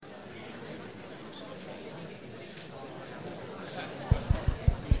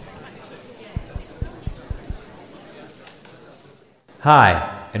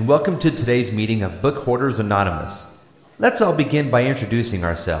Hi, and welcome to today's meeting of Book Hoarders Anonymous. Let's all begin by introducing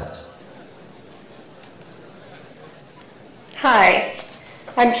ourselves. Hi,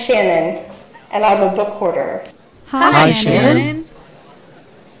 I'm Shannon, and I'm a book hoarder. Hi, Shannon.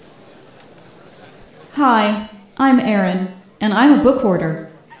 Hi, I'm Erin, and I'm a book hoarder.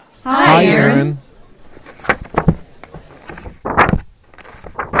 Hi, Erin.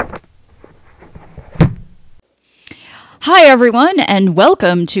 Hi, everyone, and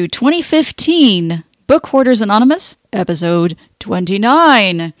welcome to 2015 Book Hoarders Anonymous, episode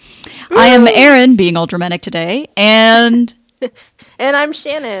 29. Woo! I am Erin, being all dramatic today, and... And I'm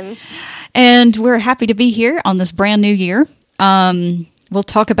Shannon. And we're happy to be here on this brand new year. We'll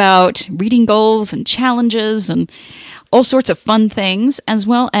talk about reading goals and challenges and all sorts of fun things, as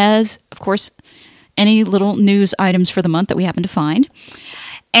well as, of course, any little news items for the month that we happen to find.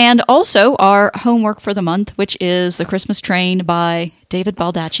 And also our homework for the month, which is The Christmas Train by David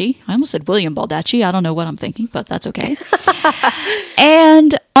Baldacci. I almost said William Baldacci. I don't know what I'm thinking, but that's okay.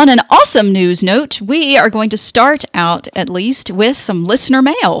 And on an awesome news note, we are going to start out, at least, with some listener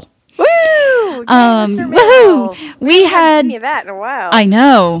mail. Woo! Listener mail. We had any of that in a while. I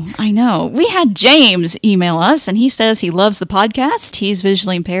know. We had James email us, and he says he loves the podcast. He's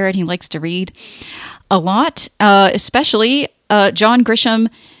visually impaired. He likes to read a lot, especially John Grisham,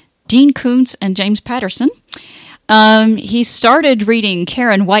 Dean Koontz, and James Patterson. He started reading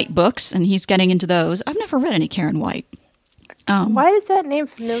Karen White books, and he's getting into those. I've never read any Karen White. Why is that name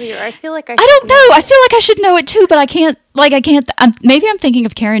familiar? I feel like I don't know. I feel like I should know it too, but I can't. Maybe I'm thinking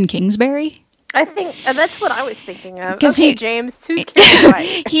of Karen Kingsbury. I think that's what I was thinking of. Okay, James, who's Karen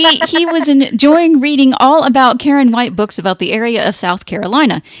White? he was enjoying reading all about Karen White books about the area of South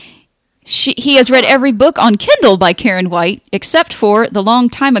Carolina. He has read every book on Kindle by Karen White, except for The Long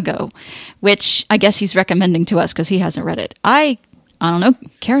Time Ago, which I guess he's recommending to us because he hasn't read it. I don't know,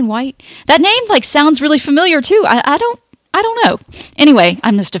 Karen White. That name sounds really familiar too. I don't know. Anyway,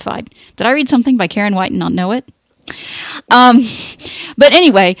 I'm mystified. Did I read something by Karen White and not know it? But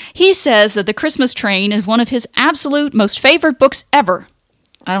anyway, he says that The Christmas Train is one of his absolute most favorite books ever.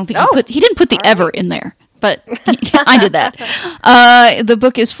 I don't think he didn't put the ever in there. But I did that. The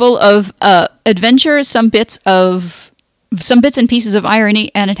book is full of adventure, some bits and pieces of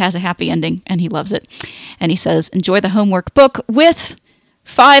irony, and it has a happy ending, and he loves it. And he says, enjoy the homework book with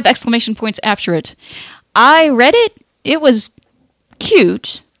 5 exclamation points after it. I read it. It was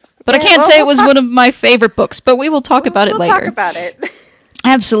cute, but I can't say it was one of my favorite books, but we will talk about it later. We'll talk about it.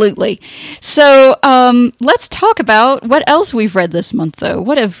 Absolutely. So let's talk about what else we've read this month, though.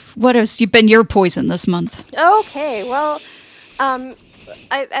 What has been your poison this month? Okay, well, as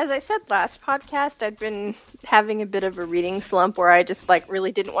I said last podcast, I'd been having a bit of a reading slump where I just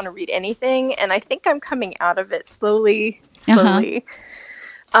really didn't want to read anything, and I think I'm coming out of it slowly. I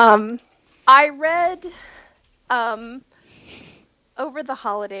read over the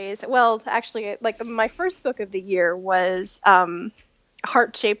holidays. Well, actually, my first book of the year was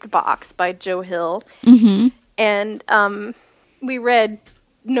Heart-Shaped Box by Joe Hill. Mm-hmm. And we read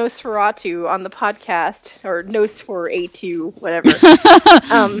Nosferatu on the podcast, or Nosferatu, whatever.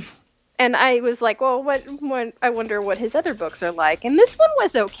 And I was like, well, what I wonder what his other books are like. And this one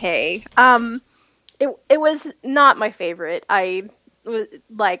was okay. It was not my favorite. It was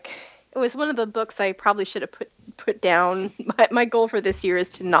one of the books I probably should have put down. My goal for this year is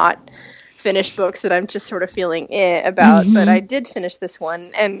to not finish books that I'm just sort of feeling about, but I did finish this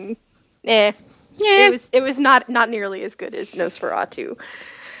one, and it was not nearly as good as Nosferatu.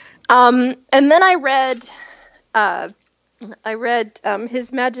 And then I read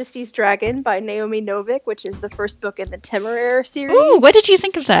His Majesty's Dragon by Naomi Novik, which is the first book in the Temeraire series. Ooh, what did you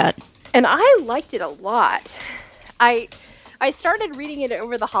think of that? And I liked it a lot. I started reading it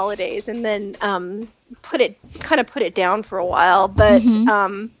over the holidays and then put it down for a while, but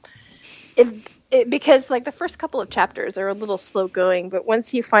because the first couple of chapters are a little slow going, but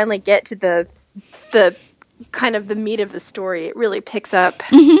once you finally get to the kind of the meat of the story, it really picks up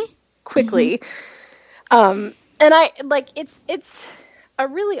quickly. And it's a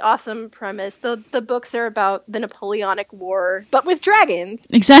really awesome premise. The books are about the Napoleonic War, but with dragons.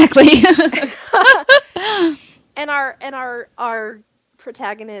 Exactly. And our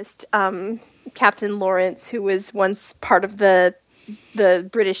protagonist, Captain Lawrence, who was once part of the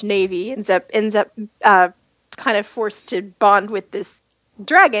British Navy, ends up kind of forced to bond with this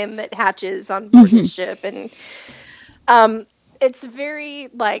dragon that hatches on board his ship, and it's very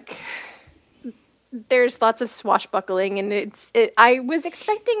there's lots of swashbuckling, and I was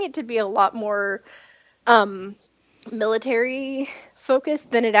expecting it to be a lot more military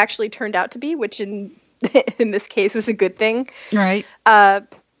focused than it actually turned out to be, which in in this case was a good thing. Right.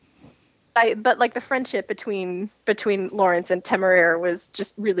 But like the friendship between Lawrence and Temeraire was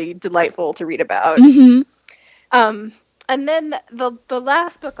just really delightful to read about. Mm-hmm. And then the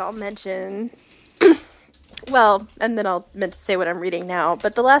last book I'll mention, well, and then I'll say what I'm reading now.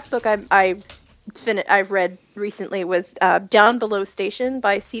 But the last book I've read recently was Down Below Station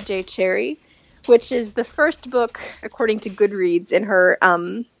by C.J. Cherryh, which is the first book, according to Goodreads, in her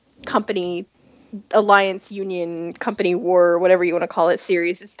company Alliance Union Company War, whatever you want to call it,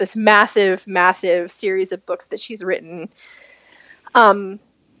 series. It's this massive series of books that she's written. And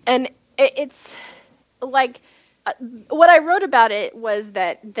it's like what I wrote about it was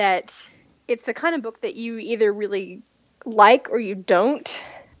that it's the kind of book that you either really like or you don't.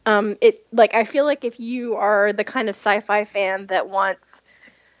 I feel like if you are the kind of sci-fi fan that wants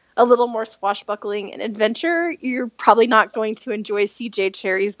a little more swashbuckling and adventure, you're probably not going to enjoy C.J.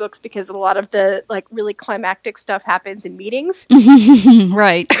 Cherryh's books because a lot of the like really climactic stuff happens in meetings.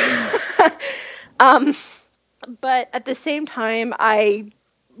 Right. But at the same time,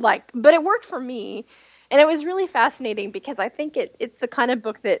 but it worked for me. And it was really fascinating because I think it's the kind of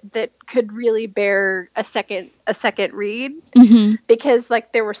book that could really bear a second read, Mm-hmm. because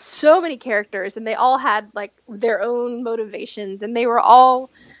like there were so many characters and they all had like their own motivations, and they were all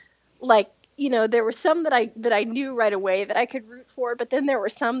like, you know, there were some that I knew right away that I could root for, but then there were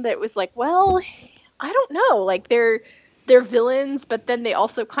some that was like, well, I don't know, like they're villains, but then they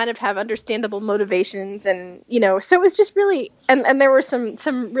also kind of have understandable motivations, and you know, so it was just really, and there were some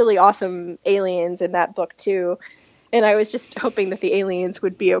really awesome aliens in that book too, and I was just hoping that the aliens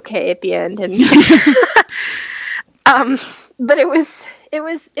would be okay at the end, and but it was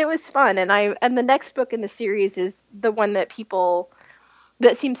fun, and the next book in the series is the one that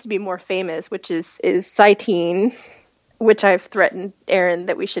seems to be more famous, which is Cytine, which I've threatened Aaron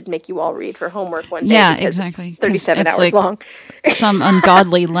that we should make you all read for homework one day. Yeah, because exactly. It's 37 it's hours like long. Some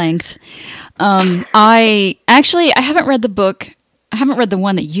ungodly length. I haven't read the book. I haven't read the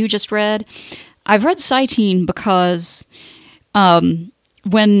one that you just read. I've read Cytine because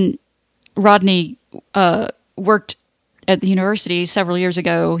when Rodney worked at the university several years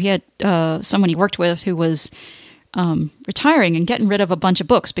ago, he had someone he worked with who was retiring and getting rid of a bunch of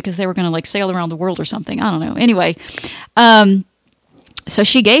books because they were going to like sail around the world or something. I don't know. Anyway, so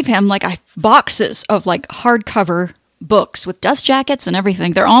she gave him like boxes of like hardcover books with dust jackets and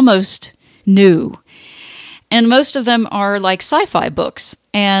everything. They're almost new. And most of them are like sci-fi books.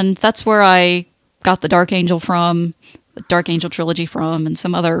 And that's where I got the Dark Angel from, the Dark Angel trilogy from, and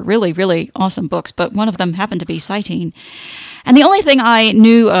some other really, really awesome books. But one of them happened to be Cytine. And the only thing I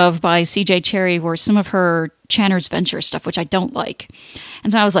knew of by C.J. Cherryh were some of her Channer's Venture stuff, which I don't like.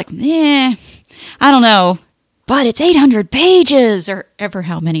 And so I was like, I don't know. But it's 800 pages, or ever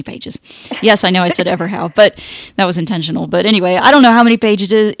how many pages. Yes, I know I said ever how, but that was intentional. But anyway, I don't know how many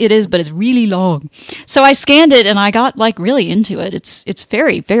pages it is, but it's really long. So I scanned it and I got like really into it. It's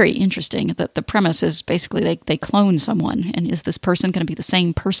very, very interesting. That the premise is basically they clone someone, and is this person going to be the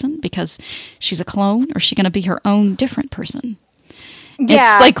same person because she's a clone, or is she going to be her own different person? Yeah.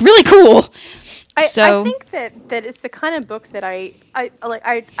 It's like really cool. I So think that it's the kind of book that I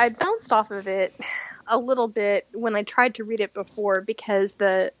bounced off of it a little bit when I tried to read it before, because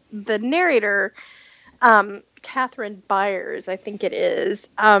the narrator, Catherine Byers, I think it is,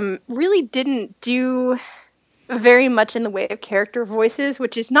 really didn't do very much in the way of character voices,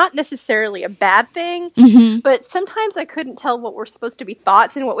 which is not necessarily a bad thing, but sometimes I couldn't tell what were supposed to be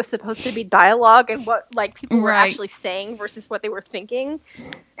thoughts and what was supposed to be dialogue, and what like people were actually saying versus what they were thinking.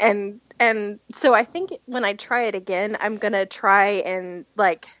 And so I think when I try it again, I'm going to try and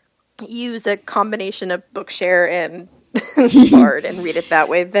like use a combination of Bookshare and Bard and read it that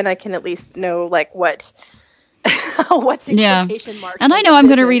way. Then I can at least know like what's in quotation marks. And I know I'm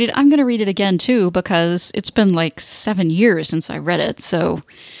going to read it. I'm going to read it again too, because it's been like 7 years since I read it. So,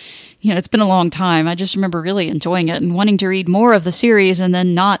 you know, it's been a long time. I just remember really enjoying it and wanting to read more of the series, and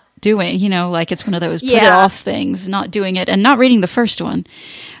then not doing, you know, like it's one of those put it off things, not doing it and not reading the first one,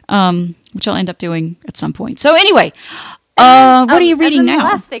 which I'll end up doing at some point. So anyway, what are you reading now? The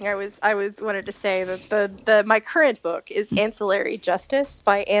last thing I wanted to say that my current book is Ancillary Justice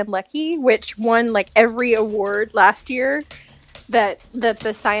by Ann Leckie, which won like every award last year that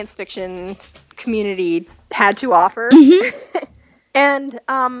the science fiction community had to offer. And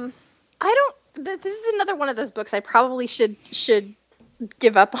this is another one of those books I probably should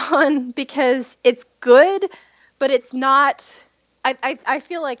give up on, because it's good, but it's not. I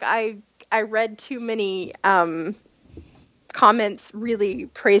feel like I read too many comments really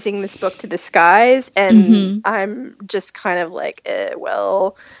praising this book to the skies, and I'm just kind of like,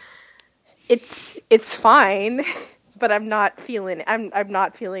 well, it's fine, but I'm not feeling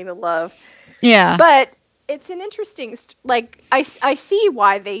the love. Yeah. But it's an interesting like I see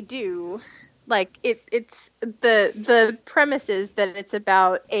why they do. Like it's the premise is that it's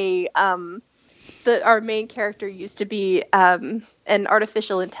about our main character used to be an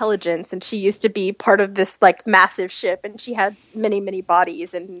artificial intelligence, and she used to be part of this like massive ship, and she had many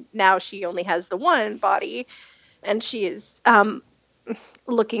bodies, and now she only has the one body, and she is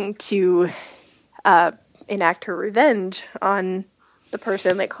looking to enact her revenge on the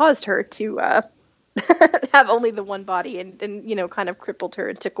person that caused her to have only the one body, and you know, kind of crippled her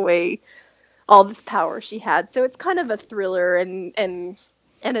and took away all this power she had. So it's kind of a thriller and an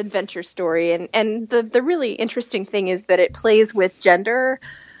adventure story, and the really interesting thing is that it plays with gender,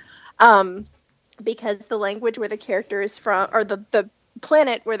 because the language where the character is from, or the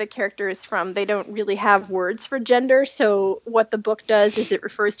planet where the character is from, they don't really have words for gender. So what the book does is it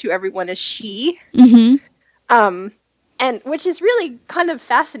refers to everyone as she. Mm-hmm. And which is really kind of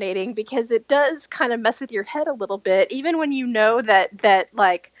fascinating, because it does kind of mess with your head a little bit, even when you know that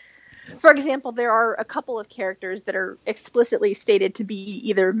like, for example, there are a couple of characters that are explicitly stated to be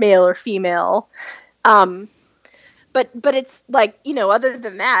either male or female. But it's like, you know, other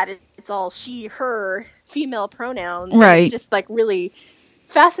than that, it's all she, her, female pronouns. Right. It's just like really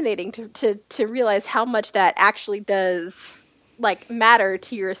fascinating to realize how much that actually does like matter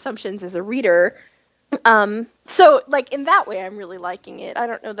to your assumptions as a reader. So like in that way, I'm really liking it. I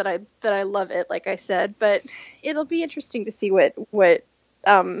don't know that I love it, like I said, but it'll be interesting to see what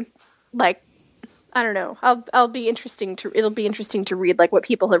like, I don't know. It'll be interesting to read like what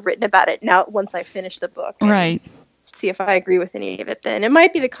people have written about it now once I finish the book. Right. See if I agree with any of it then. It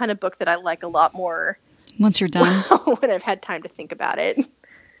might be the kind of book that I like a lot more once you're done. When I've had time to think about it.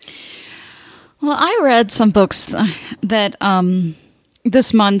 Well, I read some books that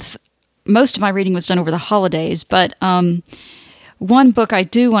this month, most of my reading was done over the holidays, but one book I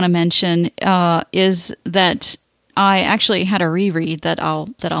do want to mention is that I actually had a reread that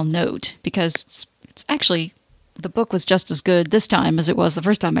I'll note, because it's actually, the book was just as good this time as it was the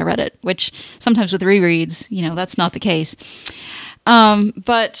first time I read it, which sometimes with rereads, you know, that's not the case.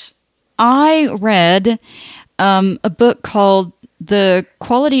 But I read a book called The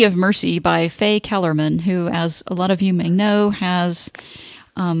Quality of Mercy by Faye Kellerman, who, as a lot of you may know, has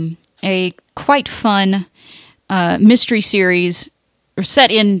a quite fun mystery series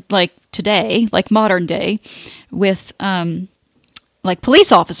set in like today, like modern day, with like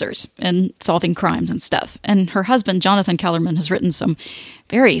police officers and solving crimes and stuff. And her husband, Jonathan Kellerman, has written some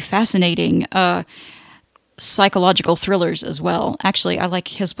very fascinating psychological thrillers as well. Actually, I like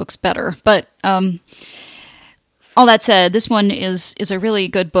his books better. But all that said, this one is a really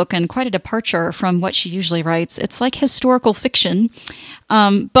good book and quite a departure from what she usually writes. It's like historical fiction,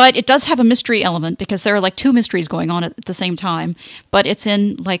 but it does have a mystery element, because there are like two mysteries going on at the same time, but it's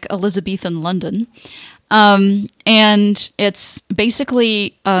in like Elizabethan London. And it's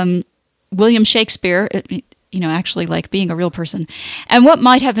basically William Shakespeare, you know, actually like being a real person, and what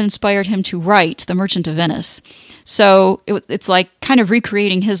might have inspired him to write The Merchant of Venice. So it's like kind of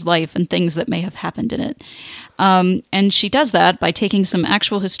recreating his life and things that may have happened in it. And she does that by taking some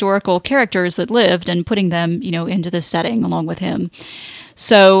actual historical characters that lived and putting them, you know, into this setting along with him.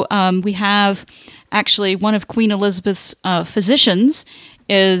 So we have actually one of Queen Elizabeth's physicians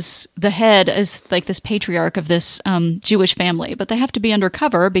is the head, is like this patriarch of this Jewish family, but they have to be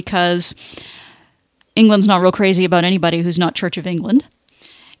undercover because England's not real crazy about anybody who's not Church of England.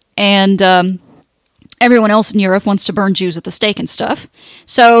 And everyone else in Europe wants to burn Jews at the stake and stuff.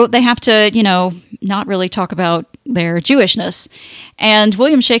 So they have to, you know, not really talk about their Jewishness. And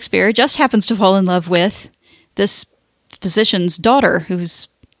William Shakespeare just happens to fall in love with this physician's daughter, who's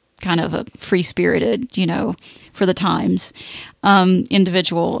kind of a free-spirited, you know, for the times,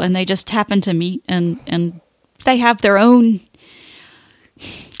 individual. And they just happen to meet, and they have their own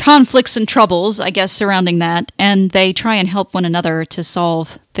conflicts and troubles, I guess, surrounding that, and they try and help one another to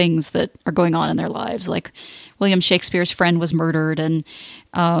solve things that are going on in their lives. Like William Shakespeare's friend was murdered, and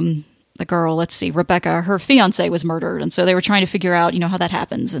the girl, let's see, Rebecca, her fiance was murdered, and so they were trying to figure out, you know, how that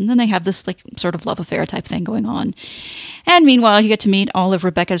happens. And then they have this like sort of love affair type thing going on. And meanwhile, you get to meet all of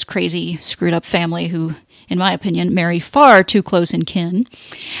Rebecca's crazy, screwed up family, who, in my opinion, marry far too close in kin.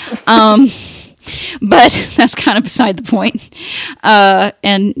 But that's kind of beside the point.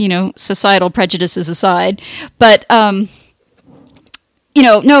 And, you know, societal prejudices aside. But, you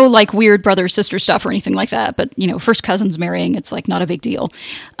know, no like weird brother-sister stuff or anything like that. But, you know, first cousins marrying, it's like not a big deal.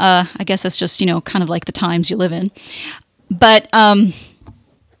 I guess that's just, you know, kind of like the times you live in. But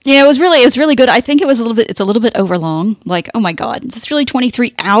Yeah, it was really good. I think it's a little bit overlong. Like, oh my God, it's really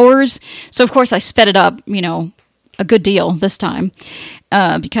 23 hours. So of course I sped it up, a good deal this time,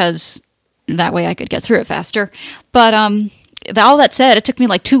 because that way I could get through it faster. But, all that said, it took me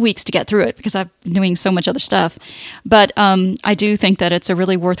like 2 weeks to get through it because I've been doing so much other stuff. But, I do think that it's a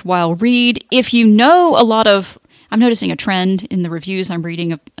really worthwhile read. If you know a lot of, I'm noticing a trend in the reviews I'm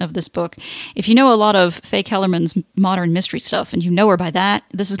reading of this book. If you know a lot of Faye Kellerman's modern mystery stuff and you know her by that,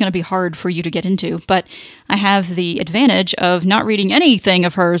 this is going to be hard for you to get into. But I have the advantage of not reading anything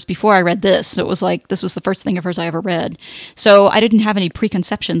of hers before I read this. So it was like, this was the first thing of hers I ever read. So I didn't have any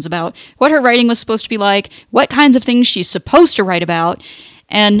preconceptions about what her writing was supposed to be like, what kinds of things she's supposed to write about.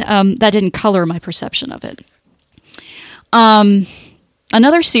 And that didn't color my perception of it.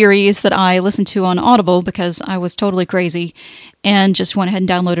 Another series that I listened to on Audible because I was totally crazy and just went ahead and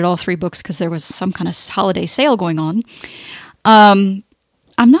downloaded all 3 books because there was some kind of holiday sale going on. I'm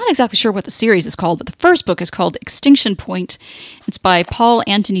not exactly sure what the series is called, but the first book is called Extinction Point. It's by Paul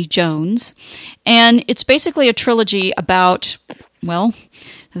Anthony Jones, and it's basically a trilogy about, well,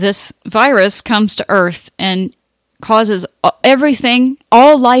 this virus comes to Earth and causes everything,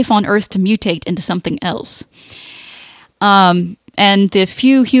 all life on Earth to mutate into something else. And the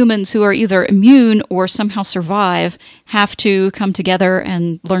few humans who are either immune or somehow survive have to come together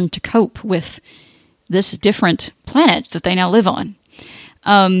and learn to cope with this different planet that they now live on.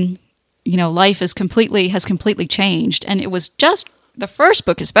 Life has completely changed. And it was just, the first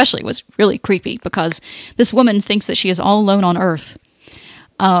book especially was really creepy because this woman thinks that she is all alone on Earth.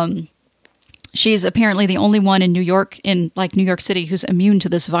 She's apparently the only one in New York City, who's immune to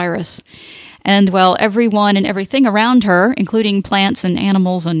this virus. And, well, everyone and everything around her, including plants and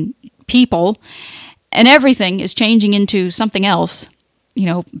animals and people, and everything is changing into something else.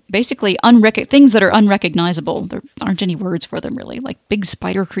 Basically things that are unrecognizable. There aren't any words for them, really, like big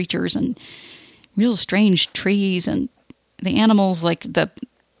spider creatures and real strange trees, and the animals, like the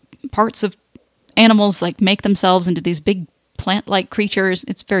parts of animals, like make themselves into these big plant-like creatures.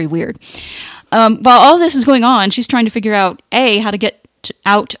 It's very weird. While all this is going on, she's trying to figure out, A, how to get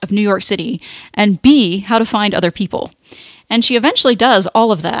out of New York City, and B, how to find other people. And she eventually does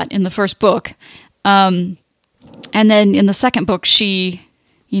all of that in the first book. And then in the second book, they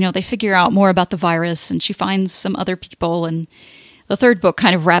figure out more about the virus, and she finds some other people, and the third book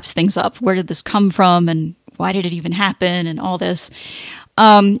kind of wraps things up. Where did this come from, and why did it even happen, and all this.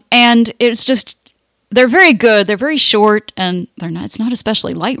 And it's just, they're very good, they're very short, and it's not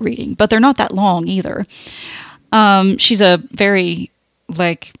especially light reading, but they're not that long either. She's a very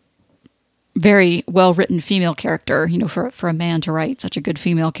well-written female character, for a man to write such a good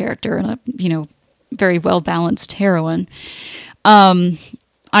female character and a, very well-balanced heroine,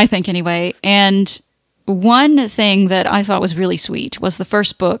 I think anyway. And one thing that I thought was really sweet was the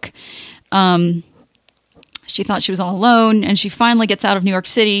first book. She thought she was all alone, and she finally gets out of New York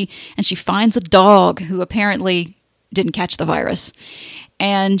City, and she finds a dog who apparently didn't catch the virus.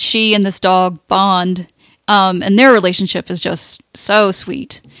 And she and this dog bond, and their relationship is just so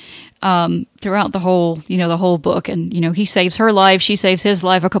sweet throughout the whole book. And, he saves her life, she saves his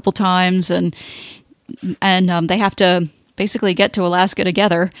life a couple times, and they have to basically get to Alaska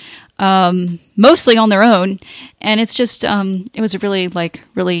together, mostly on their own. And it's just, it was a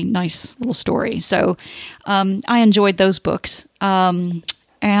really nice little story. So I enjoyed those books.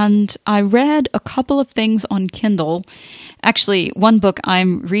 And I read a couple of things on Kindle. Actually, one book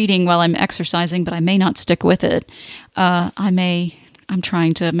I'm reading while I'm exercising, but I may not stick with it. I'm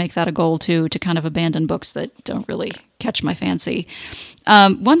trying to make that a goal too, to kind of abandon books that don't really catch my fancy.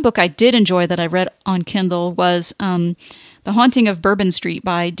 One book I did enjoy that I read on Kindle was The Haunting of Bourbon Street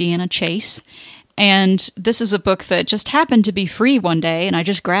by Deanna Chase. And this is a book that just happened to be free one day, and I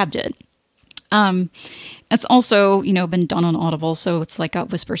just grabbed it. It's also, been done on Audible, so it's like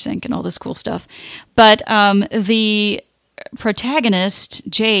got Whisper Sync and all this cool stuff. But the protagonist,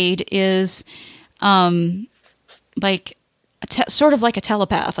 Jade, is sort of like a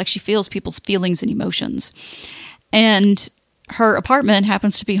telepath. Like, she feels people's feelings and emotions. And her apartment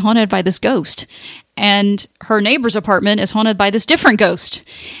happens to be haunted by this ghost. And her neighbor's apartment is haunted by this different ghost.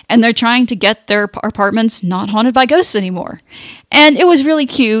 And they're trying to get their apartments not haunted by ghosts anymore. And it was really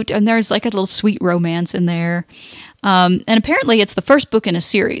cute. And there's like a little sweet romance in there. And apparently it's the first book in a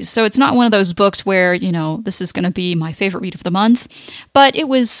series. So it's not one of those books where, this is going to be my favorite read of the month. But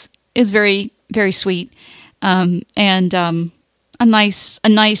is very, very sweet. And a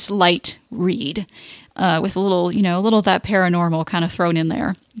nice light read. With a little of that paranormal kind of thrown in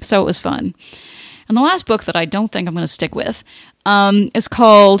there. So it was fun. And the last book that I don't think I'm going to stick with is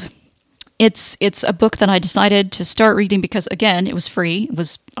called It's a book that I decided to start reading because, again, it was free. It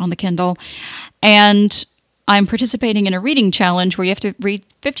was on the Kindle. And I'm participating in a reading challenge where you have to read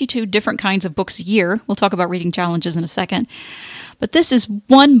 52 different kinds of books a year. We'll talk about reading challenges in a second. But this is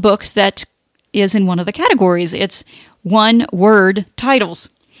one book that is in one of the categories. It's one-word titles.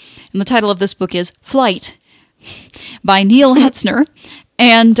 And the title of this book is Flight by Neil Hetzner.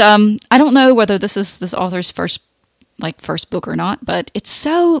 And I don't know whether this is this author's first book or not, but it's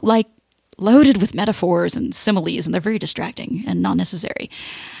so loaded with metaphors and similes, and they're very distracting and not necessary.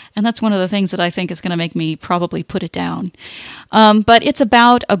 And that's one of the things that I think is going to make me probably put it down. But it's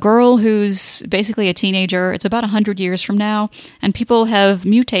about a girl who's basically a teenager. It's about 100 years from now, and people have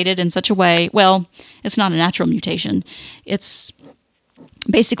mutated in such a way. Well, it's not a natural mutation. It's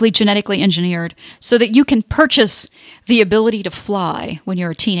basically genetically engineered so that you can purchase the ability to fly when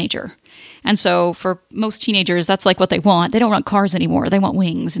you're a teenager. And so for most teenagers, that's like what they want. They don't want cars anymore. They want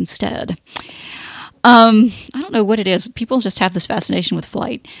wings instead. I don't know what it is. People just have this fascination with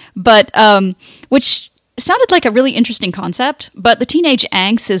flight, but which sounded like a really interesting concept. But the teenage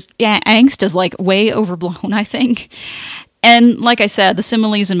angst is like way overblown, I think. And like I said, the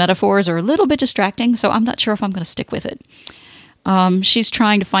similes and metaphors are a little bit distracting, so I'm not sure if I'm going to stick with it. She's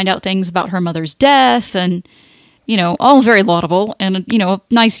trying to find out things about her mother's death, and all very laudable, and a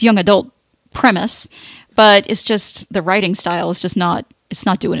nice young adult premise, but it's just the writing style is just not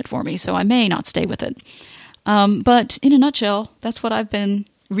doing it for me, so I may not stay with it. But in a nutshell, that's what I've been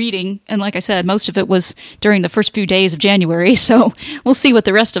reading, and like I said, most of it was during the first few days of January, so we'll see what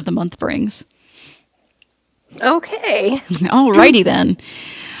the rest of the month brings. Okay. Alrighty then.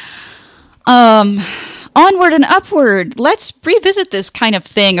 Onward and upward. Let's revisit this kind of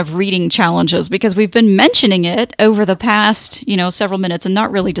thing of reading challenges because we've been mentioning it over the past, several minutes and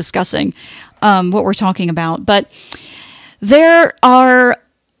not really discussing what we're talking about. But there are,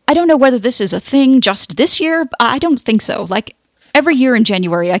 I don't know whether this is a thing just this year. I don't think so. Like every year in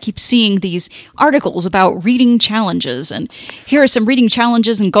January, I keep seeing these articles about reading challenges. And here are some reading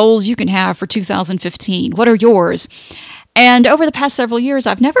challenges and goals you can have for 2015. What are yours? And over the past several years,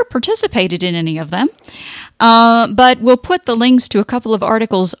 I've never participated in any of them. But we'll put the links to a couple of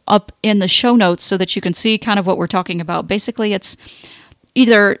articles up in the show notes so that you can see kind of what we're talking about. Basically, it's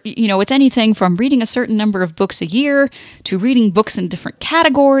either, it's anything from reading a certain number of books a year to reading books in different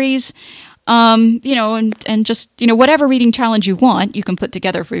categories, and just, whatever reading challenge you want, you can put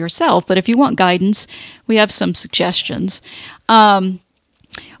together for yourself. But if you want guidance, we have some suggestions.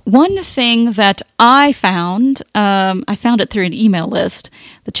 One thing that I found it through an email list,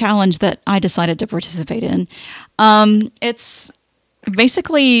 the challenge that I decided to participate in. It's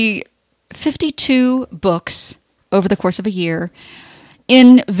basically 52 books over the course of a year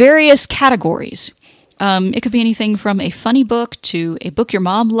in various categories. It could be anything from a funny book to a book your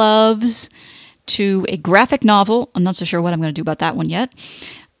mom loves to a graphic novel. I'm not so sure what I'm going to do about that one yet.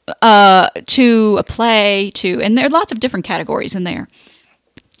 To a play, and there are lots of different categories in there.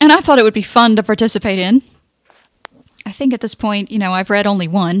 And I thought it would be fun to participate in. I think at this point, I've read only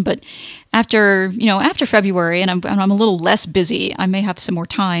one, but after February, and I'm a little less busy, I may have some more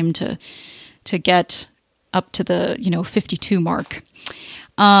time to get up to the 52 mark.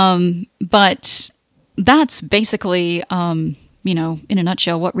 But that's basically in a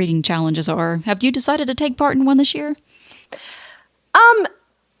nutshell what reading challenges are. Have you decided to take part in one this year?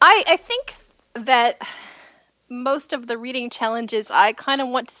 I think that most of the reading challenges I kind of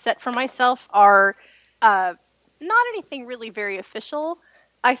want to set for myself are not anything really very official.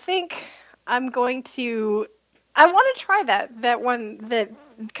 I think I want to try that one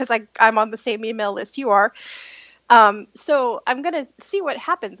because I'm on the same email list you are. So I'm going to see what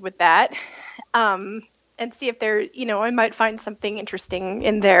happens with that and see if there, I might find something interesting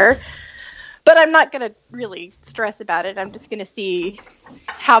in there. But I'm not going to really stress about it. I'm just going to see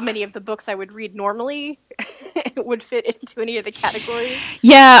how many of the books I would read normally would fit into any of the categories.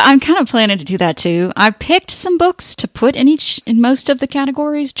 Yeah, I'm kind of planning to do that too. I picked some books to put in most of the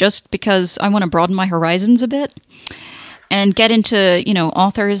categories just because I want to broaden my horizons a bit and get into,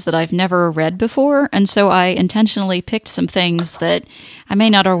 authors that I've never read before. And so I intentionally picked some things that I may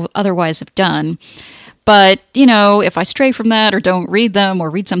not otherwise have done. But, if I stray from that or don't read them or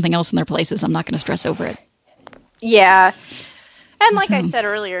read something else in their places, I'm not going to stress over it. Yeah. And like I said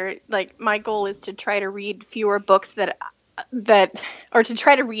earlier, my goal is to try to read fewer books or to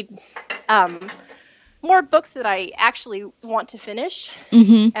try to read more books that I actually want to finish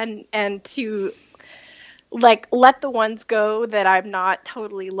and to let the ones go that I'm not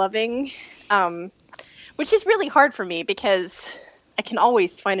totally loving, which is really hard for me because I can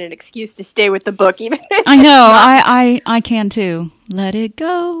always find an excuse to stay with the book, even if I know. I can too. Let it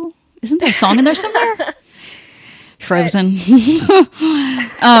go. Isn't there a song in there somewhere? Frozen.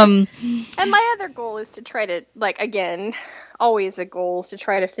 And my other goal is to try to, like, again, always a goal is to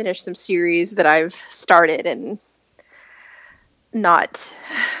try to finish some series that I've started and not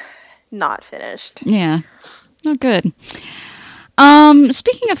finished. Yeah. Oh, good.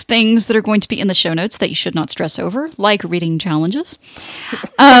 Speaking of things that are going to be in the show notes that you should not stress over, like reading challenges,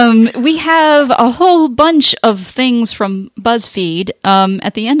 we have a whole bunch of things from BuzzFeed.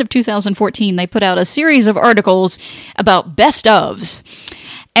 At the end of 2014, they put out a series of articles about best ofs.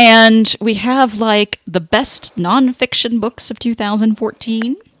 And we have, like, the best nonfiction books of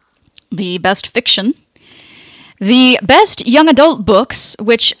 2014, the best fiction, the best young adult books,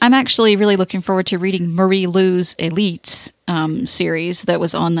 which I'm actually really looking forward to reading Marie Lu's Elites series that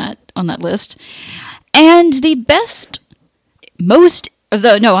was on that list, and the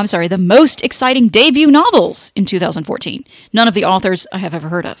the most exciting debut novels in 2014. None of the authors I have ever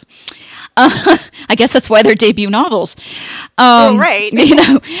heard of. I guess that's why they're debut novels. Right.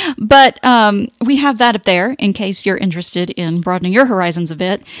 But we have that up there in case you're interested in broadening your horizons a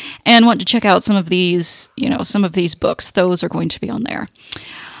bit and want to check out some of these books. Those are going to be on there.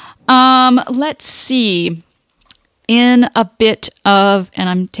 Let's see. In a bit of, and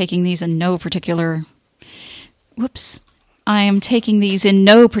I'm taking these in no particular, I am taking these in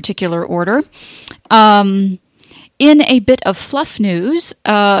no particular order. In a bit of fluff news,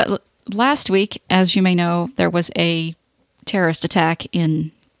 last week, as you may know, there was a terrorist attack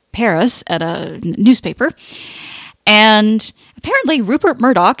in Paris at a newspaper. And apparently Rupert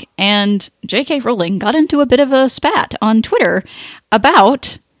Murdoch and J.K. Rowling got into a bit of a spat on Twitter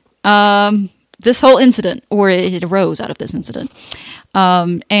about this whole incident, or it arose out of this incident.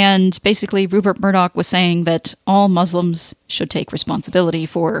 And basically Rupert Murdoch was saying that all Muslims should take responsibility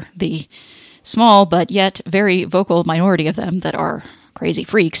for the small but yet very vocal minority of them that are crazy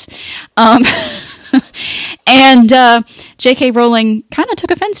freaks. And J.K. Rowling kind of took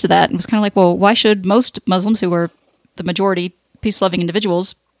offense to that and was kind of like, well, why should most Muslims, who are the majority peace-loving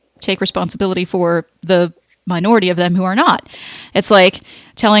individuals, take responsibility for the minority of them who are not? It's like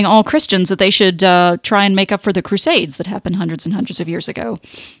telling all Christians that they should try and make up for the Crusades that happened hundreds and hundreds of years ago.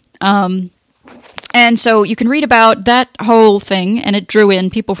 And so you can read about that whole thing, and it drew in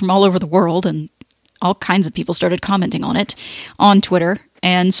people from all over the world, and all kinds of people started commenting on it on Twitter.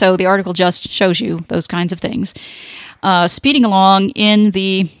 And so the article just shows you those kinds of things. Speeding along in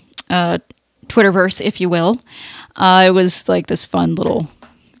the Twitterverse, if you will, it was like this fun little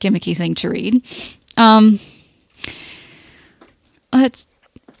gimmicky thing to read.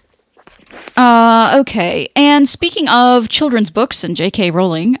 Okay. And speaking of children's books and J.K.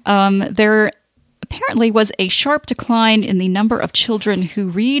 Rowling, there apparently was a sharp decline in the number of children who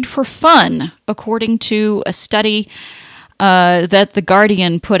read for fun, according to a study that The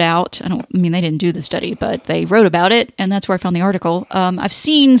Guardian put out. They didn't do the study, but they wrote about it, and that's where I found the article. I've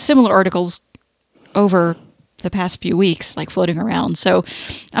seen similar articles over the past few weeks, like floating around. So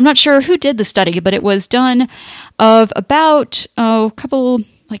I'm not sure who did the study, but it was done of about a couple,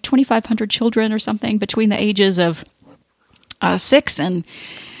 like 2,500 children or something between the ages of 6 and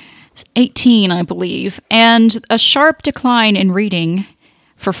 18, I believe. And a sharp decline in reading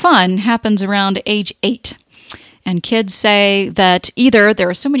for fun happens around age 8. And kids say that either there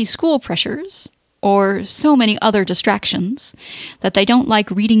are so many school pressures or so many other distractions that they don't like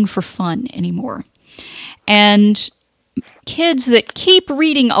reading for fun anymore. And kids that keep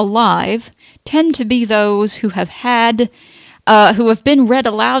reading alive tend to be those who have been read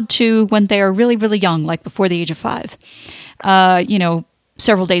aloud to when they are really, really young, like before the age of 5.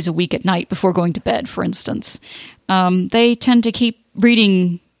 Several days a week at night before going to bed, for instance. They tend to keep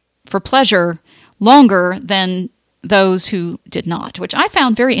reading for pleasure longer than those who did not, which I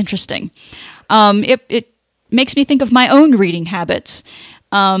found very interesting. It makes me think of my own reading habits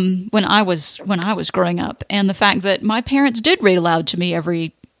when I was growing up, and the fact that my parents did read aloud to me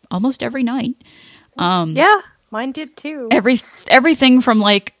almost every night. Yeah, mine did too. Everything from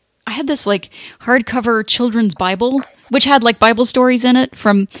I had this hardcover children's Bible, which had Bible stories in it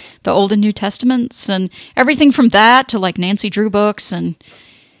from the Old and New Testaments, and everything from that to Nancy Drew books and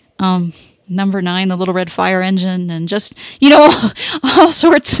Number 9, The Little Red Fire Engine, and just all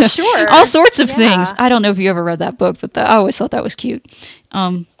sorts of things. I don't know if you ever read that book, but I always thought that was cute.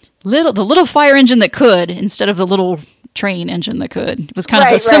 The little fire engine that could instead of the little train engine that could. It was kind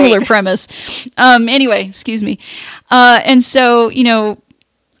of a similar premise. Anyway, excuse me. And so,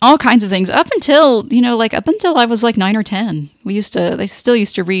 all kinds of things up until I was 9 or 10. They still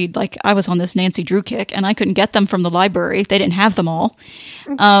used to read, I was on this Nancy Drew kick, and I couldn't get them from the library. They didn't have them all.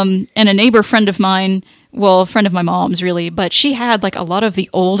 And a neighbor friend of mine well, a friend of my mom's really, but she had like a lot of the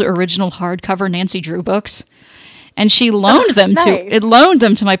old original hardcover Nancy Drew books. And she loaned them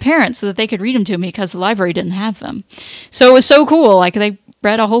to my parents so that they could read them to me because the library didn't have them. So it was so cool. Like they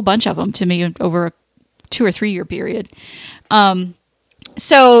read a whole bunch of them to me over a 2 or 3 year period.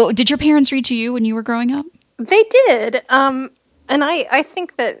 So did your parents read to you when you were growing up? They did. And I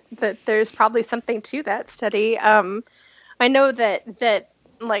think that there's probably something to that study. I know that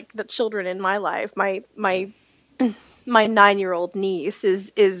like the children in my life, my 9-year-old niece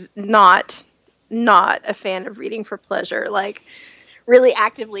is not a fan of reading for pleasure. Like really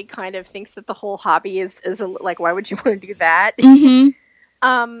actively kind of thinks that the whole hobby is like, why would you want to do that? Mm-hmm.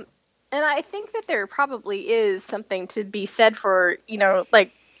 And I think that there probably is something to be said for,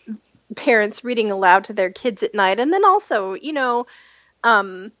 like parents reading aloud to their kids at night. And then also,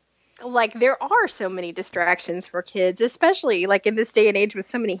 like there are so many distractions for kids, especially like in this day and age with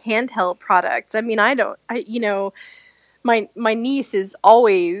so many handheld products. I mean, my niece has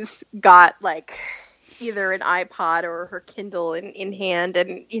always got like either an iPod or her Kindle in hand.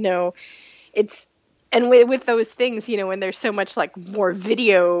 And, and with those things, when there's so much like more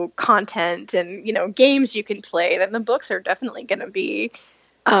video content and, games you can play, then the books are definitely going to be,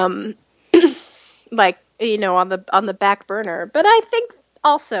 like, on the back burner. But I think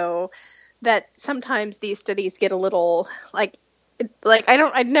also that sometimes these studies get a little like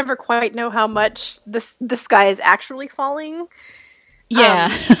I never quite know how much the sky is actually falling. Yeah.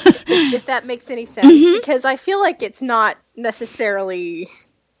 If that makes any sense, Mm-hmm. because I feel like it's not necessarily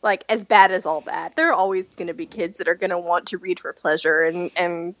like as bad as all that. There are always going to be kids that are going to want to read for pleasure, and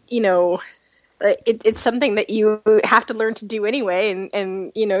it's something that you have to learn to do anyway.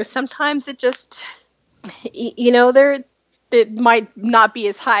 And sometimes it just, it might not be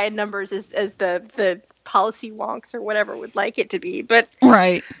as high in numbers as the policy wonks or whatever would like it to be. But,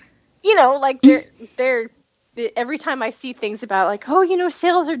 right. Like they're every time I see things about like,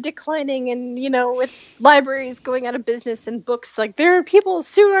 sales are declining and, with libraries going out of business and books, like there are people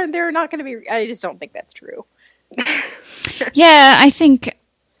sooner and they're not going to be, I just don't think that's true. Yeah, I think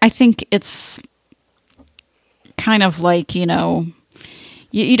it's kind of like, you don't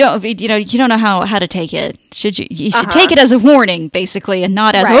know how to take it. You should take it as a warning, basically, and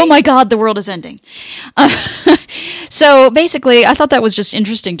not as, right. Oh my God, the world is ending. So basically, I thought that was just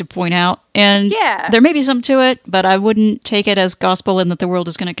interesting to point out. And there may be some to it, but I wouldn't take it as gospel and that the world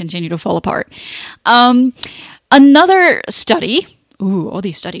is going to continue to fall apart. Another study, all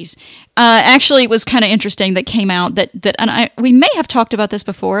these studies, actually was kind of interesting that came out we may have talked about this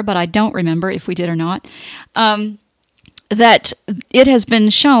before, but I don't remember if we did or not. That it has been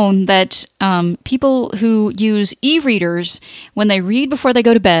shown that people who use e-readers when they read before they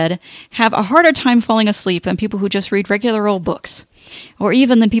go to bed have a harder time falling asleep than people who just read regular old books, or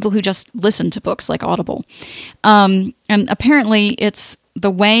even than people who just listen to books like Audible. And apparently it's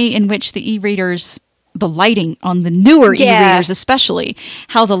the way in which the e-readers, the lighting on the newer e-readers especially,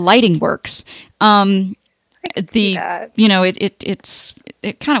 how the lighting works.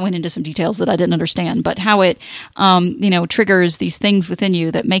 It kind of went into some details that I didn't understand, but how it, triggers these things within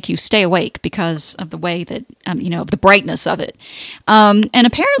you that make you stay awake because of the way that, of the brightness of it. And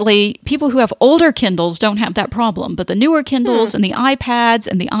apparently people who have older Kindles don't have that problem, but the newer Kindles and the iPads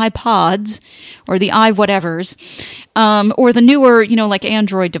and the iPods or the iWhatevers, or the newer, like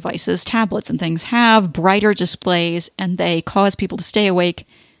Android devices, tablets and things have brighter displays and they cause people to stay awake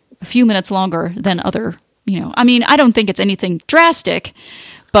a few minutes longer than other. I don't think it's anything drastic,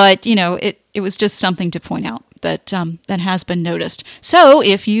 but, it was just something to point out that has been noticed. So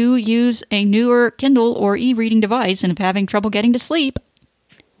if you use a newer Kindle or e-reading device and are having trouble getting to sleep,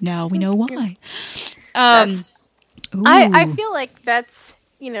 now we know why. I feel like that's,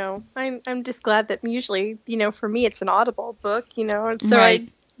 I'm just glad that usually, for me, it's an Audible book, and so right.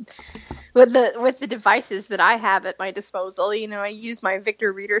 With the devices that I have at my disposal, I use my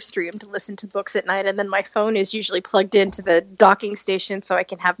Victor Reader Stream to listen to books at night, and then my phone is usually plugged into the docking station so I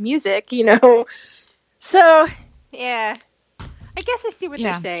can have music, So, yeah, I guess I see what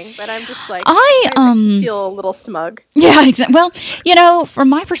they're saying, but I'm just like, I feel a little smug. Yeah, exactly. Well, from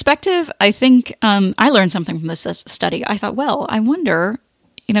my perspective, I think I learned something from this study. I thought, well, I wonder,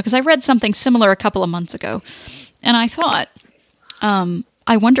 because I read something similar a couple of months ago, and I thought,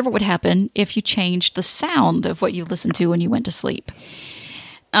 I wonder what would happen if you changed the sound of what you listened to when you went to sleep.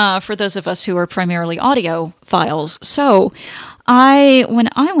 For those of us who are primarily audio files. So when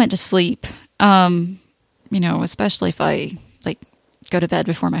I went to sleep, especially if I go to bed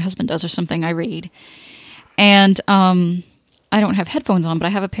before my husband does or something, I read. And I don't have headphones on, but I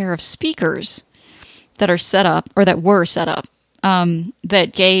have a pair of speakers that are set up, or that were set up,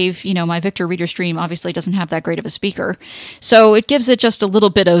 that gave, my Victor Reader Stream obviously doesn't have that great of a speaker. So it gives it just a little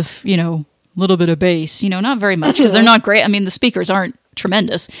bit of bass, not very much because they're not great. I mean, the speakers aren't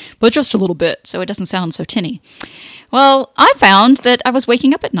tremendous, but just a little bit. So it doesn't sound so tinny. Well, I found that I was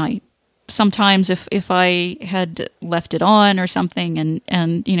waking up at night. Sometimes if I had left it on or something and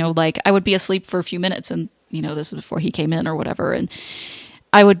I would be asleep for a few minutes and, this is before he came in or whatever. And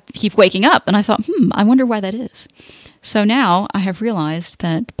I would keep waking up and I thought, I wonder why that is. So now I have realized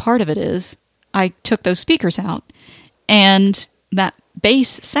that part of it is I took those speakers out and that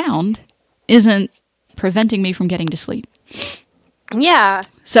bass sound isn't preventing me from getting to sleep. Yeah.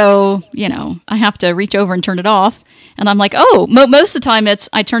 So, I have to reach over and turn it off. And I'm like, oh, most of the time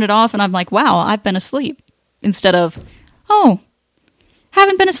I turn it off and I'm like, wow, I've been asleep. Instead of, oh,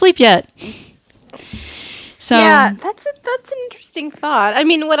 haven't been asleep yet. So yeah, that's an interesting thought. I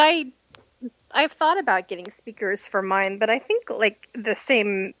mean, I've thought about getting speakers for mine, but I think I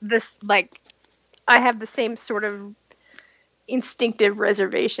have the same sort of instinctive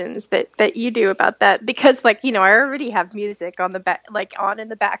reservations that you do about that because I already have music on the on in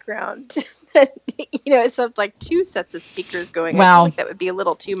the background. It sounds like two sets of speakers going. Wow. I feel like that would be a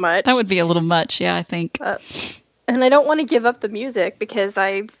little too much. That would be a little much, yeah, I think. And I don't want to give up the music because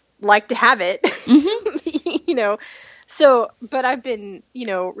I like to have it. Mm-hmm. So, but I've been,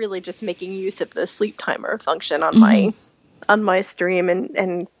 really just making use of the sleep timer function on my stream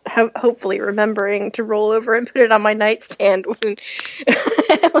and hopefully remembering to roll over and put it on my nightstand when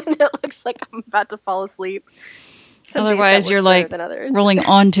it looks like I'm about to fall asleep. Otherwise, you're rolling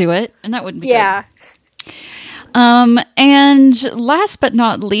onto it, and that wouldn't be good. And last but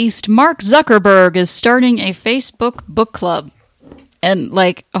not least, Mark Zuckerberg is starting a Facebook book club. And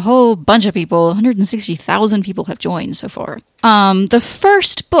a whole bunch of people, 160,000 people have joined so far. The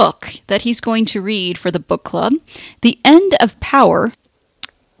first book that he's going to read for the book club, The End of Power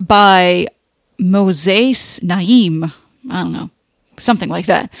by Moses Naim. I don't know. Something like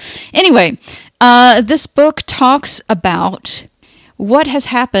that. Anyway, this book talks about what has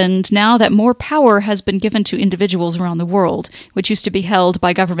happened now that more power has been given to individuals around the world, which used to be held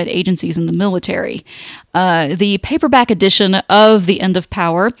by government agencies and the military. The paperback edition of The End of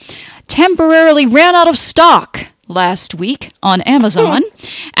Power temporarily ran out of stock last week on Amazon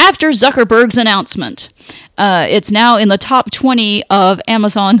after Zuckerberg's announcement. It's now in the top 20 of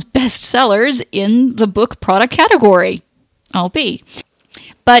Amazon's bestsellers in the book product category. I'll be.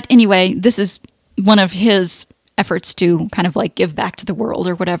 But anyway, this is one of his efforts to kind of give back to the world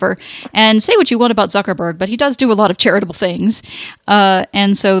or whatever. And say what you want about Zuckerberg, but he does do a lot of charitable things.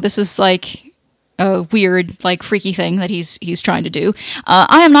 And so this is a weird, freaky thing that he's trying to do.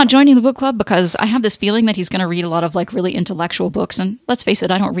 I am not joining the book club because I have this feeling that he's going to read a lot of really intellectual books. And let's face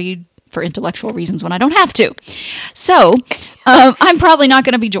it, I don't read for intellectual reasons when I don't have to. So I'm probably not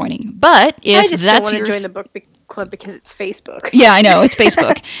going to be joining. But if I just that's don't want to join the book club because it's Facebook. Yeah, I know, it's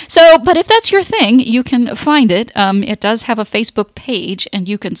Facebook. So, but if that's your thing, you can find it. It does have a Facebook page, and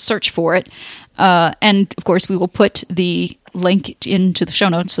you can search for it. And, of course, we will put the link into the show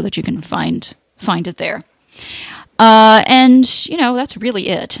notes so that you can find it there. And, that's really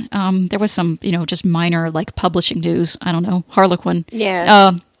it. There was some, just minor, publishing news. I don't know, Harlequin.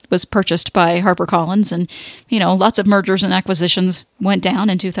 Yeah. Was purchased by HarperCollins, and, lots of mergers and acquisitions went down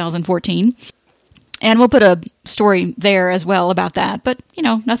in 2014. And we'll put a story there as well about that. But,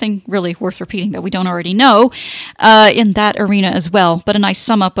 nothing really worth repeating that we don't already know in that arena as well. But a nice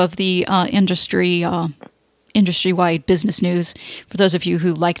sum up of the industry-wide business news for those of you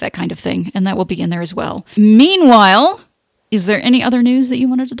who like that kind of thing. And that will be in there as well. Meanwhile, is there any other news that you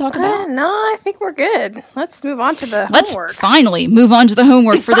wanted to talk about? No, I think we're good. Let's move on to the homework. Let's finally move on to the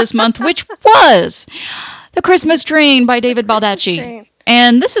homework for this month, which was The Christmas Train by David Baldacci.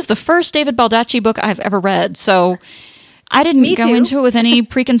 And this is the first David Baldacci book I've ever read, so I didn't go into it with any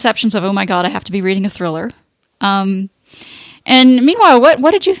preconceptions of, oh my god, I have to be reading a thriller. And meanwhile,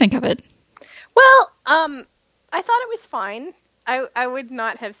 what did you think of it? Well, I thought it was fine. I would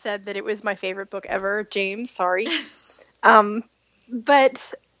not have said that it was my favorite book ever, James, sorry.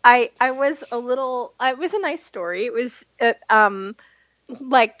 But I was it was a nice story. It was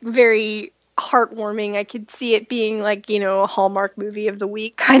very heartwarming. I could see it being a Hallmark movie of the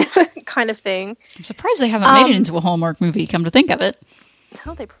week kind of thing. I'm surprised they haven't made it into a Hallmark movie, come to think of it.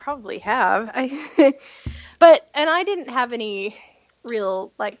 No, they probably have. But I didn't have any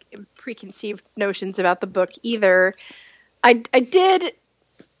real preconceived notions about the book either. I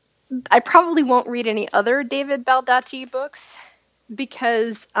probably won't read any other David Baldacci books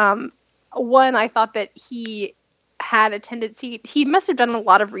because one, I thought that he had a tendency. He must have done a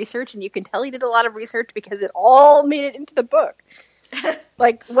lot of research, and you can tell he did a lot of research because it all made it into the book.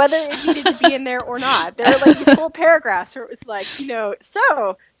 Like, whether it needed to be in there or not. There were like these whole paragraphs where it was like,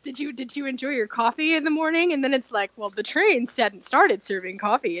 so did you enjoy your coffee in the morning? And then it's like, well, the trains hadn't started serving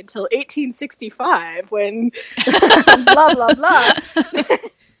coffee until 1865 when blah blah blah.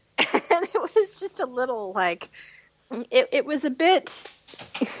 And it was just a little like it was a bit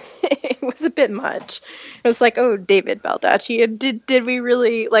it was a bit much. It was like, oh, David Baldacci, did we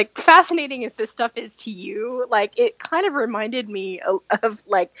really, like, fascinating as this stuff is to you, like, it kind of reminded me of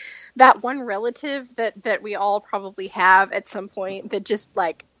like that one relative that we all probably have at some point that just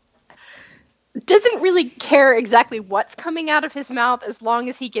like doesn't really care exactly what's coming out of his mouth as long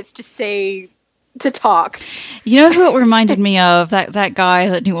as he gets to talk. You know who it reminded me of? That guy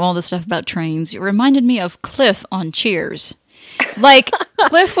that knew all the stuff about trains. It reminded me of Cliff on Cheers. Like,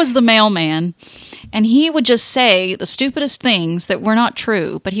 Cliff was the mailman, and he would just say the stupidest things that were not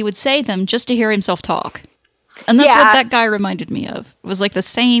true, but he would say them just to hear himself talk. And that's what that guy reminded me of. It was like the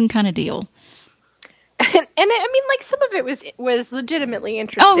same kind of deal. And I mean, like, some of it was legitimately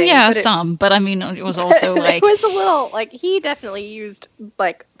interesting. Oh, yeah, but I mean, it was also like... It was a little, like, he definitely used,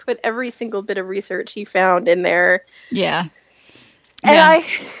 like, put every single bit of research he found in there. Yeah. And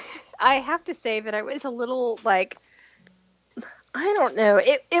I have to say that I was a little, like, I don't know.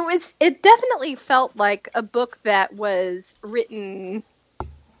 It definitely felt like a book that was written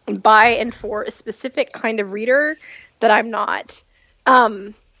by and for a specific kind of reader that I'm not.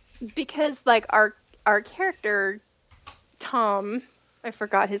 Because, like, our character, Tom, I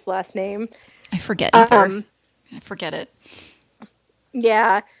forgot his last name. I forget either. I forget it.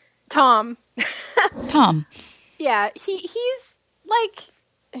 Yeah, Tom. Tom. Yeah, he's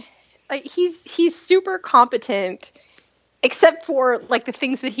like he's super competent, except for like the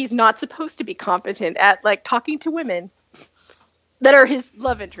things that he's not supposed to be competent at, like talking to women that are his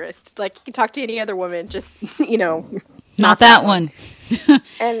love interest. Like, he can talk to any other woman, just not that one.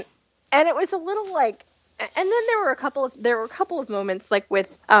 And it was a little like, and then there were a couple of moments like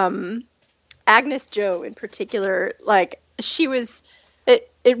with Agnes Jo in particular. Like, she was,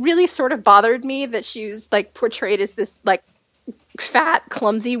 it really sort of bothered me that she was like portrayed as this like fat,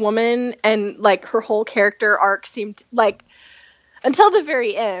 clumsy woman, and like her whole character arc seemed like, until the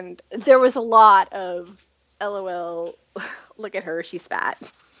very end, there was a lot of LOL. Look at her, she's fat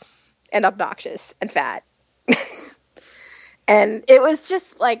and obnoxious and fat. And it was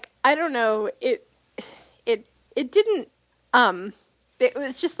just like, I don't know, it didn't, it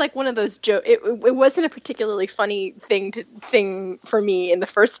was just like one of those jokes. It wasn't a particularly funny thing for me in the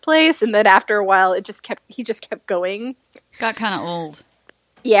first place, and then after a while he just kept going. Got kind of old.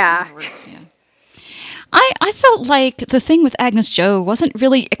 Yeah. I felt like the thing with Agnes Jo wasn't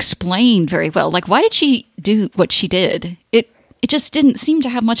really explained very well. Like, why did she do what she did? It just didn't seem to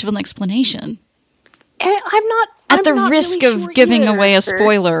have much of an explanation. I'm not risk really of sure giving either. away a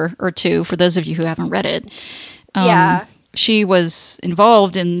spoiler or two for those of you who haven't read it. She was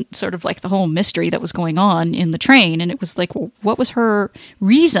involved in sort of like the whole mystery that was going on in the train, and it was like, well, what was her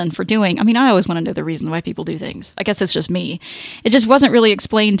reason for doing? I mean, I always want to know the reason why people do things. I guess it's just me. It just wasn't really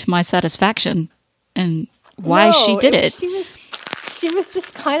explained to my satisfaction and why she did it. She was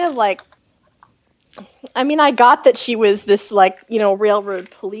just kind of like, I mean, I got that she was this like, railroad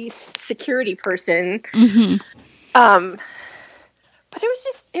police security person. Mm-hmm. But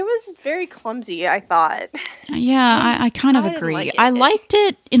it was very clumsy, I thought. Yeah, I kind of agree. Like I liked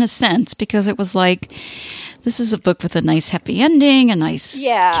it in a sense because it was like, this is a book with a nice happy ending, a nice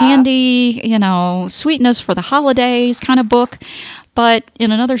candy, sweetness for the holidays kind of book. But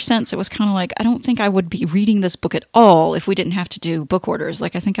in another sense, it was kind of like, I don't think I would be reading this book at all if we didn't have to do book orders.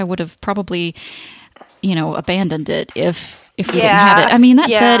 Like, I think I would have probably, abandoned it if we didn't have it. I mean, that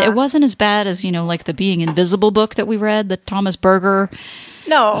said, it wasn't as bad as, like the Being Invisible book that we read, the Thomas Berger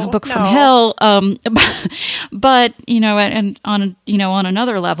book from hell. But, and on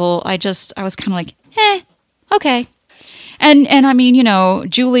another level, I was kind of like, okay. And I mean,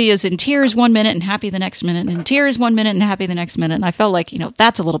 Julie is in tears one minute and happy the next minute, and in tears one minute and happy the next minute. And I felt like,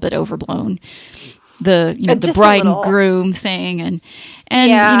 that's a little bit overblown. The bride and groom thing and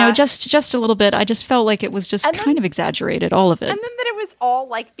just a little bit. I just felt like it was just kind of exaggerated, all of it. And then that it was all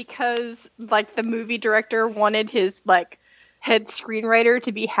like, because like the movie director wanted his like head screenwriter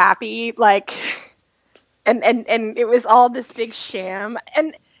to be happy, like, and it was all this big sham.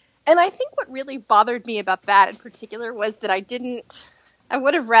 And I think what really bothered me about that in particular was that I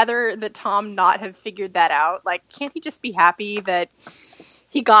would have rather that Tom not have figured that out. Like, can't he just be happy that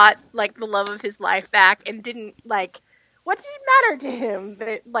he got like the love of his life back, and didn't like, what did it matter to him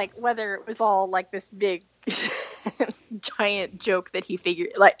that, like, whether it was all like this big giant joke that he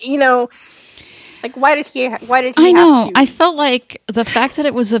figured, like, like why did he I know. have to? I felt like the fact that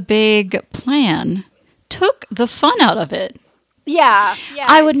it was a big plan took the fun out of it. Yeah.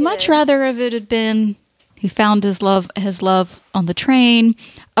 I would much rather if it had been he found his love on the train.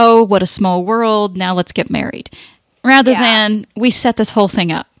 Oh, what a small world. Now let's get married. Rather than we set this whole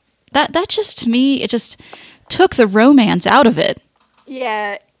thing up. That just, to me, it just took the romance out of it.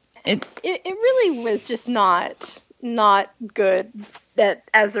 Yeah. It really was just not good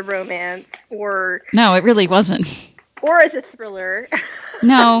as a romance No, it really wasn't. or as a thriller.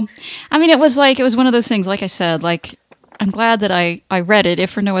 No. I mean, it was one of those things, like I said, like, I'm glad that I read it,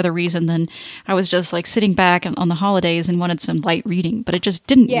 if for no other reason than I was just like sitting back on the holidays and wanted some light reading, but it just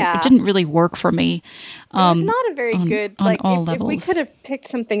didn't really work for me. It's not a very good, on like, all if levels. we could have picked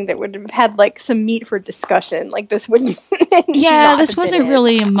something that would have had like some meat for discussion, like this wouldn't. Yeah, this wasn't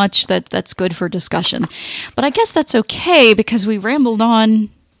really much that's good for discussion, but I guess that's okay because we rambled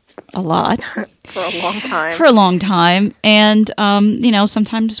on a lot for a long time. And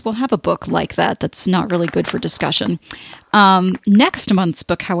sometimes we'll have a book like that's not really good for discussion. Next month's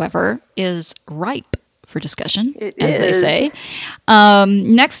book, however, is ripe for discussion, as they say.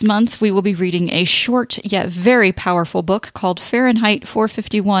 Next month we will be reading a short yet very powerful book called Fahrenheit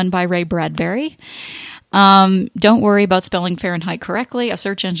 451 by Ray Bradbury. Don't worry about spelling Fahrenheit correctly. A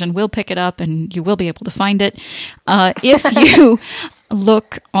search engine will pick it up and you will be able to find it. If you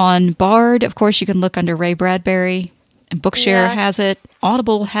look on Bard, of course, you can look under Ray Bradbury, and Bookshare has it.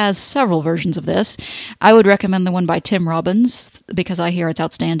 Audible has several versions of this. I would recommend the one by Tim Robbins because I hear it's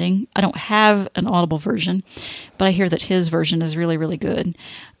outstanding. I don't have an Audible version, but I hear that his version is really, really good.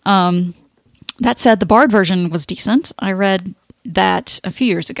 That said, the Bard version was decent. I read that a few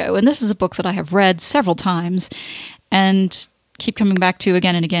years ago, and this is a book that I have read several times and keep coming back to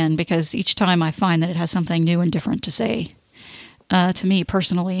again and again because each time I find that it has something new and different to say to me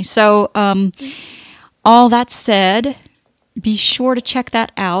personally. So all that said, be sure to check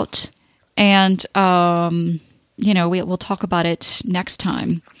that out, and we'll talk about it next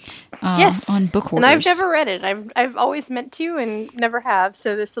time on Book Hoarders. And I've never read it. I've always meant to and never have,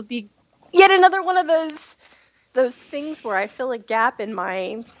 so this will be yet another one of those things where I fill a gap in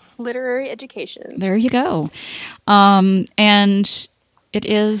my literary education. There you go. And it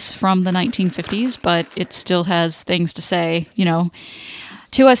is from the 1950s, but it still has things to say,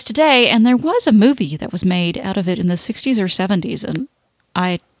 to us today. And there was a movie that was made out of it in the 60s or 70s, and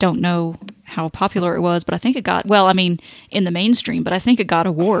I don't know how popular it was, but I think it got, in the mainstream, but I think it got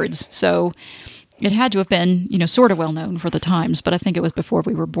awards. So it had to have been, sort of well known for the times, but I think it was before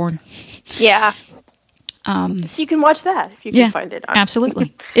we were born. Yeah. So you can watch that if you can find it.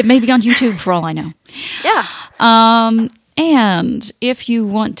 Absolutely. It may be on YouTube for all I know. Yeah. And if you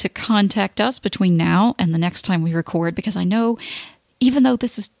want to contact us between now and the next time we record, because I know even though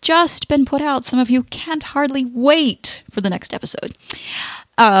this has just been put out, some of you can't hardly wait for the next episode.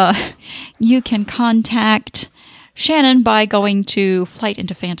 You can contact Shannon by going to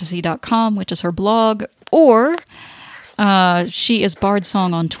flightintofantasy.com, which is her blog, or she is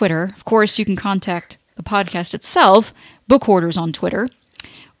Bardsong on Twitter. Of course, you can contact the podcast itself, Book Hoarders on Twitter,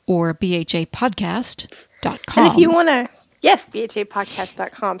 or bhapodcast.com. And if you want to,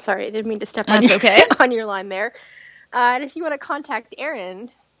 bhapodcast.com. Sorry, I didn't mean to step on on your line there. And if you want to contact Erin,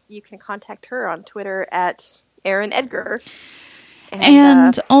 you can contact her on Twitter at Erin Edgar.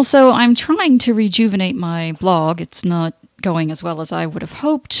 And also, I'm trying to rejuvenate my blog. It's not going as well as I would have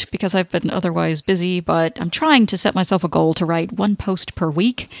hoped because I've been otherwise busy, but I'm trying to set myself a goal to write one post per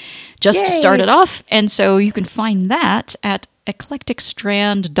week just to start it off. And so you can find that at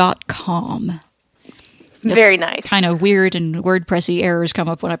eclecticstrand.com. Very nice. Kind of weird and WordPressy errors come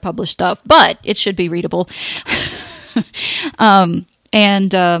up when I publish stuff, but it should be readable.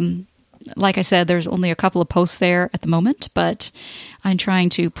 Like I said, there's only a couple of posts there at the moment, but I'm trying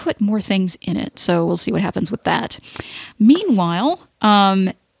to put more things in it, so we'll see what happens with that. Meanwhile,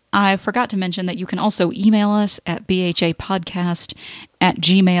 I forgot to mention that you can also email us at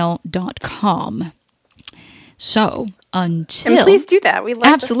bhapodcast@gmail.com. So, until... And please do that. We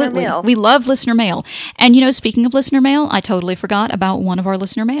love listener mail. We love listener mail. And, speaking of listener mail, I totally forgot about one of our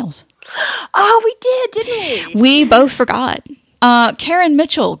listener mails. Oh, we did, didn't we? We both forgot. Karen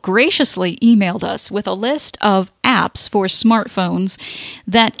Mitchell graciously emailed us with a list of apps for smartphones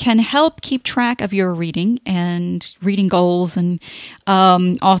that can help keep track of your reading and reading goals and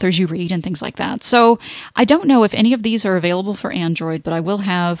authors you read and things like that. So I don't know if any of these are available for Android, but I will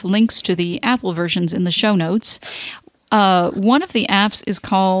have links to the Apple versions in the show notes. One of the apps is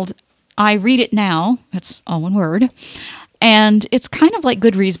called I Read It Now. That's all one word. And it's kind of like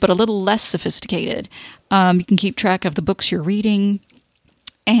Goodreads, but a little less sophisticated. You can keep track of the books you're reading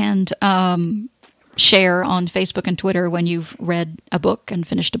and share on Facebook and Twitter when you've read a book and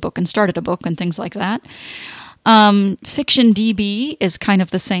finished a book and started a book and things like that. Fiction DB is kind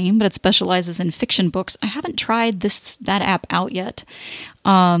of the same, but it specializes in fiction books. I haven't tried that app out yet.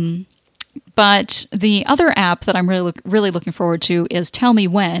 But the other app that I'm really looking forward to is Tell Me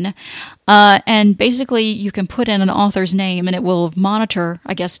When. And basically you can put in an author's name and it will monitor,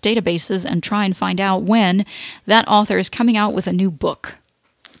 I guess, databases and try and find out when that author is coming out with a new book.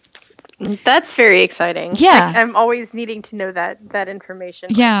 That's very exciting. Yeah. I'm always needing to know that information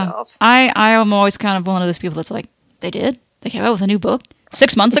myself. I am always kind of one of those people that's like, they came out with a new book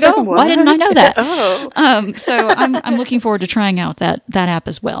 6 months ago? Why didn't I know that? So I'm looking forward to trying out that app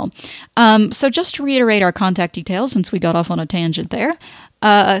as well. So just to reiterate our contact details, since we got off on a tangent there,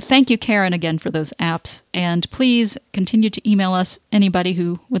 thank you, Karen, again for those apps. And please continue to email us, anybody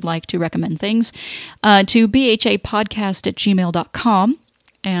who would like to recommend things, to bhapodcast@gmail.com.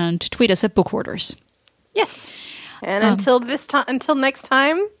 And tweet us at Book Hoarders. Yes. And until next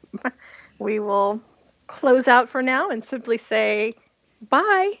time, we will close out for now and simply say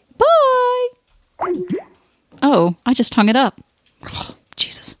bye. Bye. Oh, I just hung it up. Oh,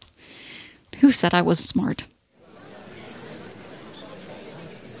 Jesus. Who said I was smart?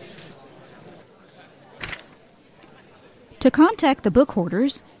 To contact the Book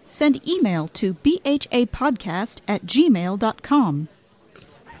Hoarders, send email to bhapodcast@gmail.com.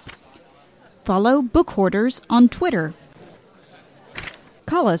 Follow Book Hoarders on Twitter.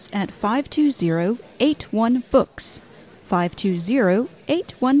 Call us at 520-81-BOOKS,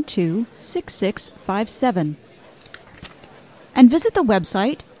 520-812-6657. And visit the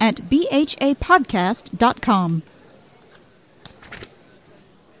website at bhapodcast.com.